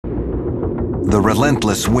The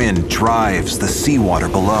relentless wind drives the seawater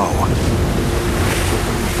below.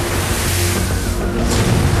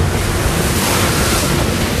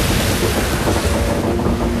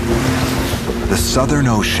 The Southern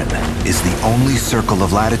Ocean is the only circle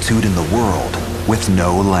of latitude in the world with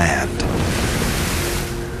no land.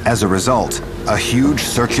 As a result, a huge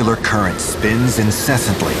circular current spins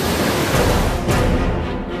incessantly.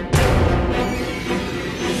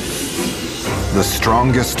 The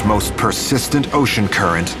strongest, most persistent ocean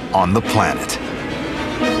current on the planet.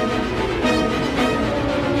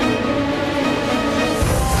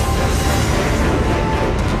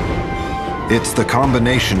 It's the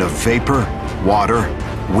combination of vapor, water,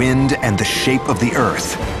 wind, and the shape of the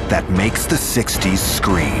Earth that makes the 60s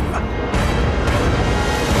scream.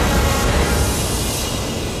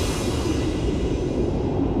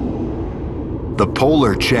 The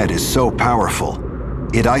polar jet is so powerful,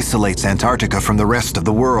 it isolates Antarctica from the rest of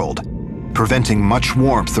the world, preventing much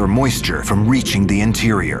warmth or moisture from reaching the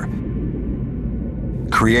interior,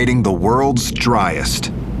 creating the world's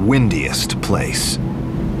driest, windiest place.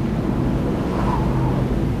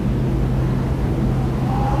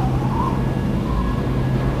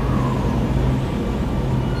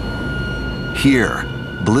 Here,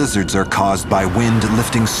 blizzards are caused by wind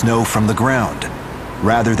lifting snow from the ground,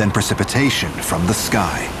 rather than precipitation from the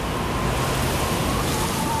sky.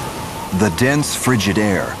 The dense, frigid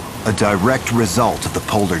air, a direct result of the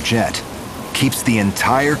polar jet, keeps the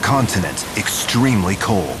entire continent extremely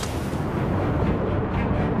cold.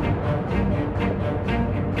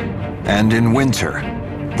 And in winter,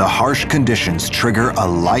 the harsh conditions trigger a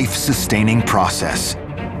life-sustaining process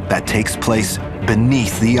that takes place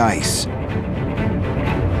beneath the ice.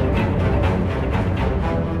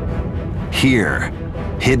 Here,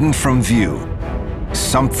 hidden from view,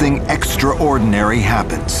 something extraordinary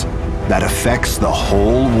happens that affects the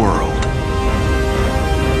whole world.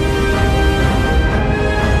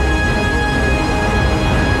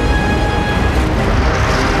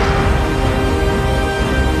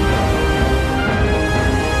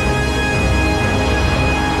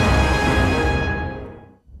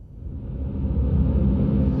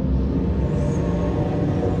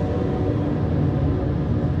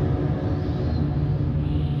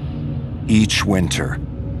 Each winter,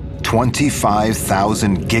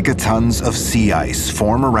 25,000 gigatons of sea ice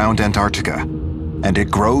form around Antarctica, and it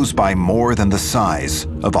grows by more than the size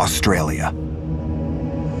of Australia.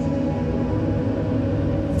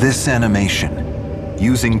 This animation,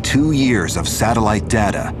 using 2 years of satellite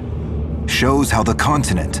data, shows how the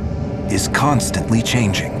continent is constantly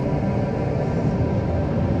changing.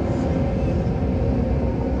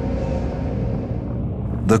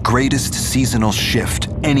 The greatest seasonal shift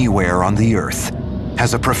anywhere on the Earth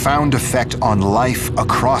has a profound effect on life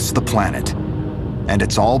across the planet, and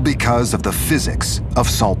it's all because of the physics of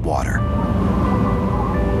salt water.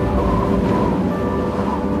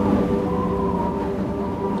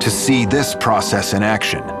 To see this process in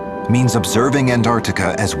action means observing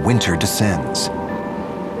Antarctica as winter descends.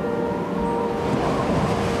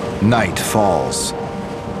 Night falls,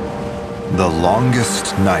 the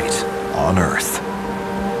longest night on Earth.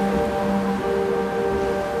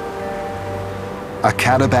 A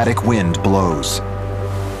katabatic wind blows.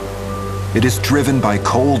 It is driven by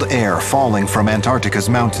cold air falling from Antarctica's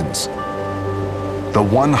mountains. The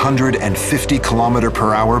 150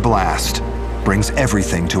 km/h blast brings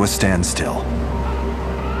everything to a standstill.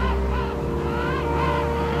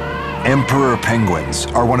 Emperor penguins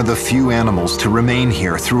are one of the few animals to remain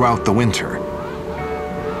here throughout the winter.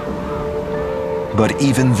 But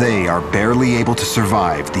even they are barely able to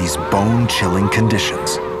survive these bone-chilling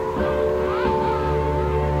conditions.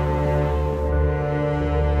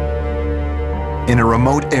 In a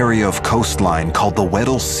remote area of coastline called the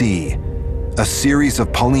Weddell Sea, a series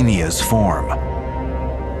of polynyas form.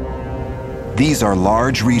 These are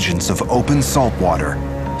large regions of open saltwater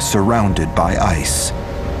surrounded by ice.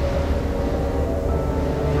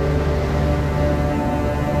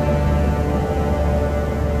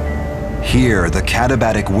 Here, the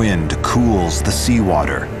katabatic wind cools the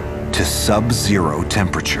seawater to sub-zero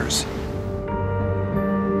temperatures.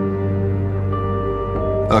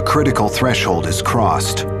 A critical threshold is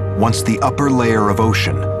crossed once the upper layer of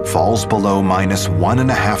ocean falls below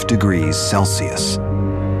 -1.5 degrees Celsius.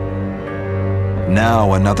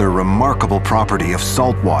 Now another remarkable property of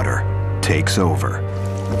salt water takes over.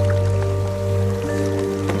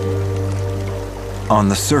 On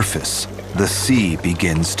the surface, the sea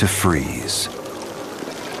begins to freeze.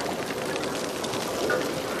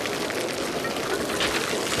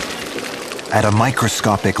 At a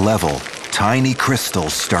microscopic level, tiny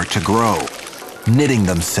crystals start to grow, knitting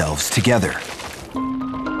themselves together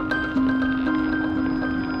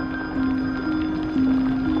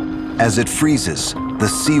As it freezes, the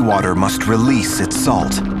seawater must release its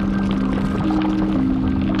salt.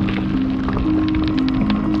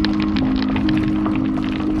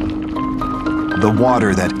 The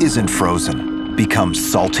water that isn't frozen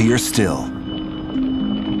becomes saltier still.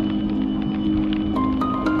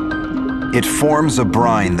 It forms a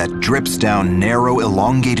brine that drips down narrow,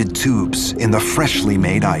 elongated tubes in the freshly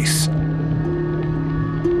made ice.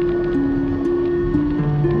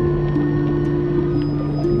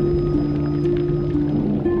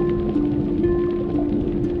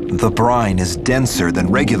 The brine is denser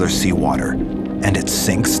than regular seawater, and it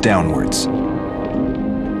sinks downwards.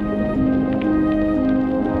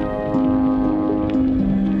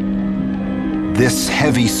 This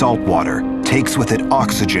heavy salt water takes with it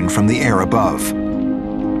oxygen from the air above.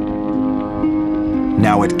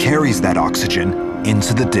 Now it carries that oxygen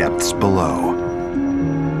into the depths below.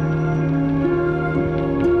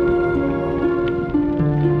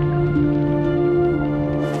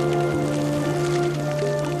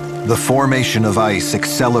 The formation of ice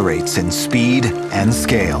accelerates in speed and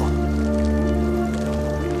scale.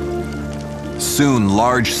 Soon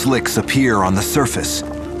large slicks appear on the surface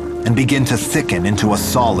and begin to thicken into a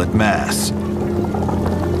solid mass.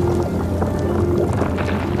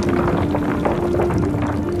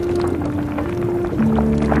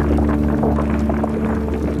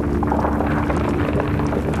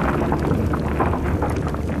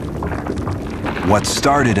 What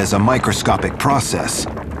started as a microscopic process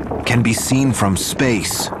can be seen from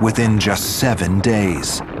space within just 7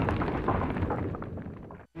 days.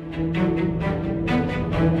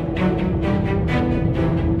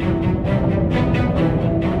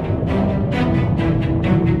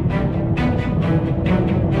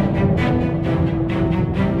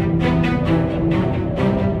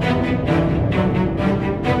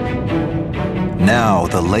 Now,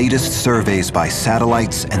 the latest surveys by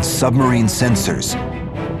satellites and submarine sensors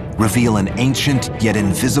reveal an ancient yet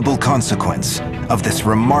invisible consequence of this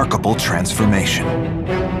remarkable transformation.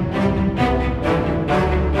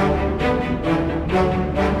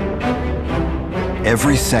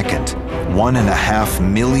 Every second, 1.5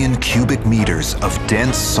 million cubic meters of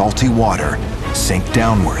dense, salty water sink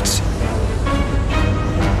downwards.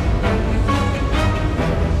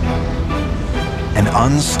 An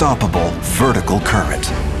unstoppable vertical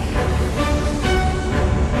current.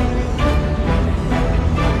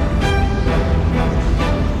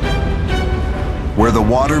 Where the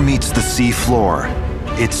water meets the sea floor,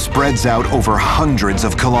 it spreads out over hundreds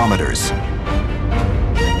of kilometers.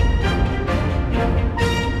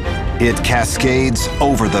 It cascades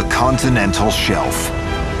over the continental shelf.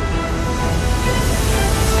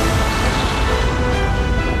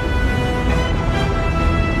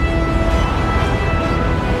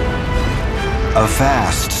 A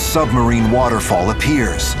vast submarine waterfall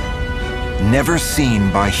appears, never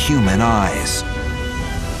seen by human eyes.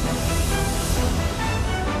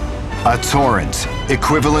 A torrent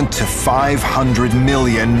equivalent to 500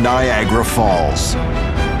 million Niagara Falls.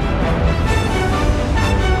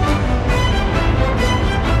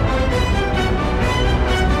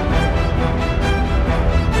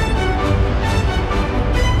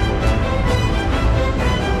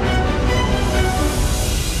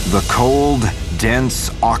 The cold, dense,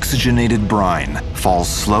 oxygenated brine falls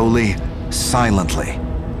slowly, silently,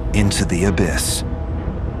 into the abyss.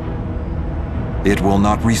 It will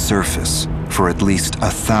not resurface for at least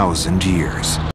 1,000 years.